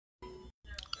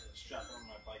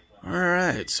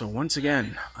Alright, so once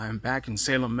again, I'm back in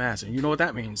Salem, Mass. And you know what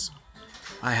that means?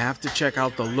 I have to check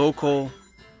out the local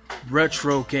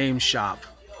retro game shop.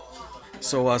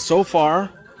 So far,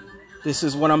 this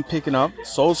is what I'm picking up.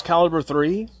 Souls Calibur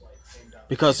 3,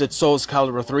 because it's Souls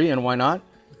Calibur 3, and why not?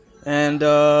 And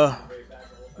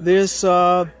this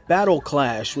Battle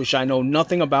Clash, which I know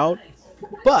nothing about,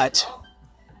 but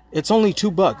it's only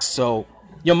 $2, so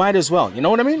you might as well. You know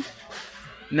what I mean?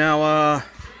 Now,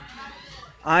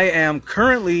 I am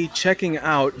currently checking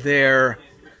out their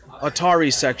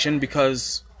Atari section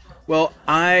because, well,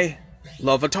 I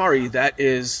love Atari. That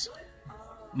is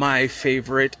my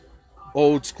favorite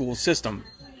old school system,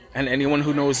 and anyone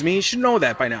who knows me should know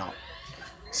that by now.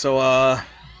 So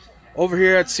over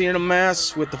here at Salem,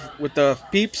 Mass with the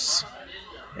peeps,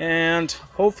 and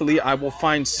hopefully I will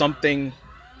find something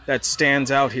that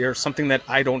stands out here, something that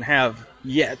I don't have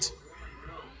yet.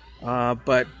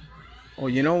 But oh,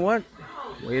 you know what?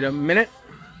 Wait a minute.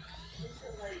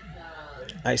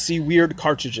 I see weird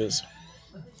cartridges.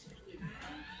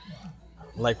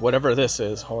 Like whatever this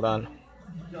is. Hold on.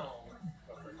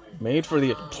 Made for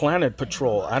the Planet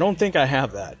Patrol. I don't think I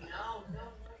have that.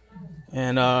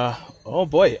 And, oh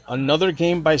boy, another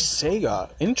game by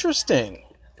Sega. Interesting.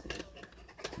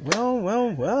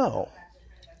 Well.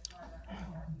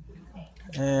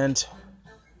 And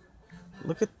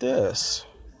look at this.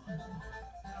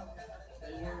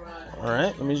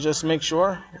 Alright, let me just make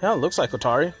sure. Yeah, it looks like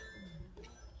Atari.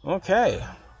 Okay.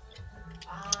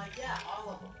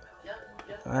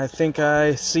 I think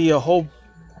I see a whole...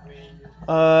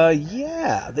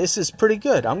 yeah, this is pretty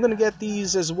good. I'm gonna get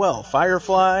these as well.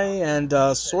 Firefly and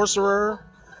Sorcerer.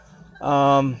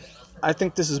 I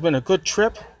think this has been a good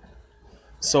trip.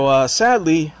 So,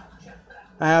 sadly,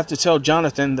 I have to tell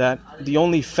Jonathan that the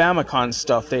only Famicom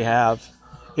stuff they have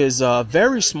is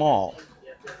very small.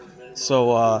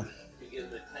 So,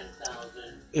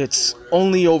 it's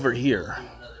only over here,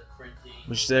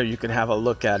 which there you can have a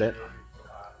look at it.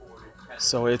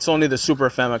 So it's only the Super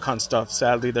Famicom stuff.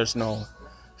 Sadly, there's no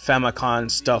Famicom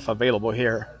stuff available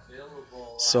here.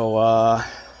 So,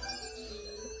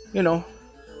 you know,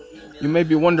 you may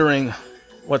be wondering,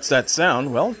 what's that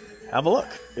sound? Well, have a look.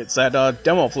 It's that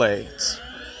demo play. It's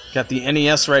got the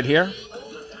NES right here,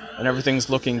 and everything's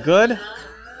looking good.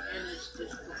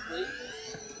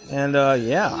 And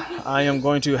yeah, I am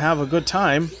going to have a good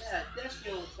time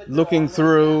looking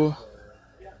through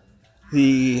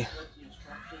the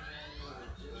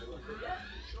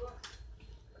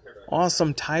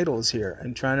awesome titles here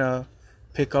and trying to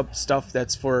pick up stuff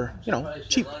that's for, you know,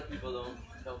 cheap.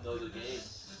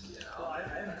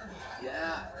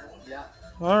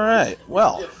 Alright,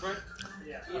 well,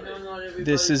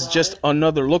 this is just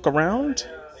another look around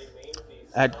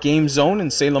at Game Zone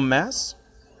in Salem, Mass.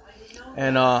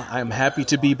 And I'm happy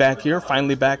to be back here,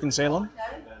 finally back in Salem.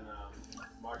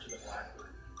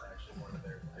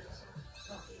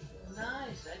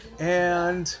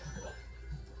 And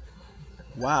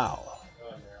wow.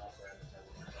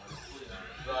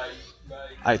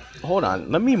 Hold on,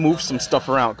 let me move some stuff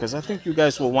around because I think you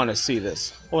guys will want to see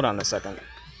this. Hold on a second.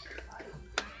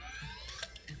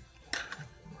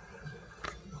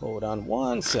 Hold on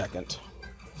one second.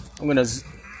 I'm gonna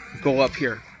go up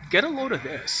here. Get a load of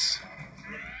this.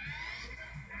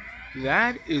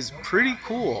 That is pretty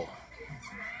cool.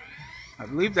 I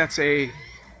believe that's a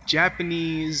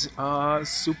Japanese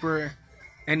Super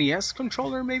NES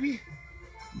controller, maybe?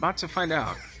 About to find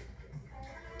out.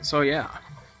 So yeah.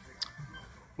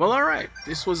 Well, alright.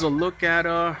 This was a look at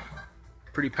a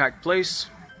pretty packed place.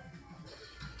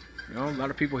 You know, a lot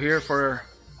of people here for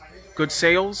good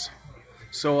sales.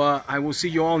 So I will see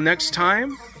you all next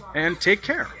time, and take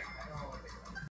care.